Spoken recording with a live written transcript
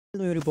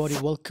Hello everybody,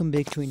 welcome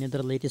back to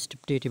another latest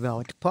update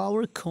about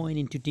Powercoin.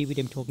 In today's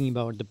video I'm talking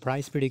about the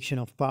price prediction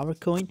of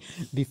Powercoin.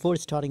 Before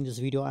starting this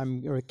video,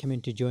 I'm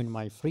recommend to join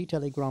my free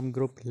Telegram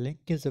group. Link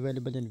is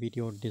available in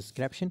video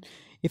description.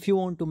 If you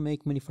want to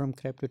make money from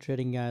crypto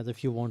trading, guys,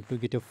 if you want to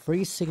get a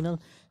free signal,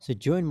 so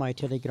join my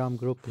Telegram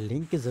group.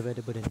 Link is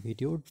available in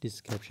video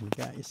description,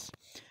 guys.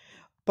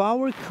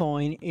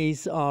 Powercoin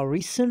is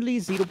recently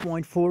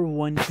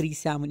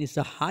 0.4137 is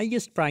the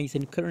highest price,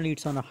 and currently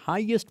it's on a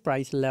highest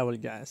price level,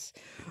 guys.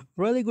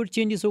 Really good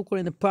changes occur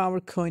in the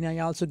Powercoin. I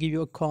also give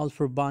you a call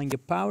for buying a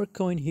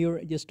Powercoin here.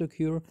 I just took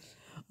here.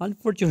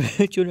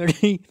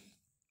 Unfortunately,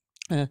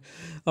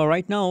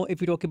 right now, if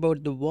you talk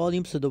about the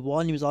volume, so the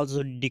volume is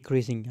also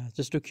decreasing, guys.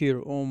 Just took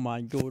here. Oh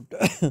my god.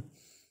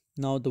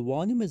 Now the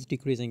volume is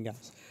decreasing,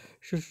 guys.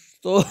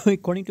 So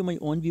according to my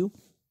own view,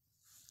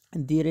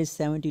 there is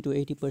 70 to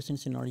 80%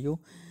 scenario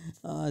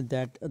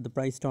that the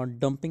price start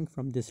dumping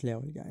from this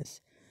level,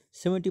 guys.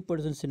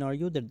 70%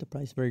 scenario that the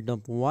price will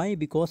dump. Why?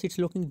 Because it's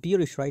looking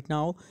bearish right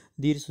now.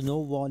 There is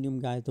no volume,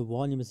 guys. The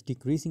volume is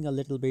decreasing a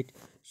little bit.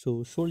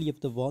 So surely if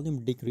the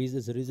volume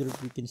decreases, as a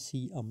result we can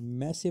see a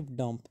massive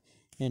dump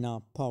in a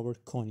power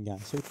coin,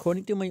 guys. So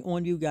according to my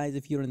own view, guys,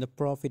 if you're in the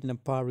profit in a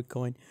power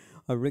coin,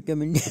 I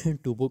recommend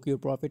to book your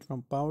profit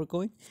from power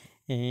coin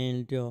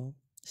and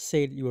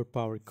sell your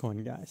power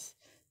coin, guys.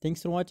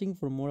 Thanks for watching.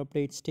 For more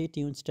updates, stay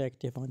tuned, stay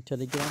active on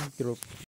Telegram group.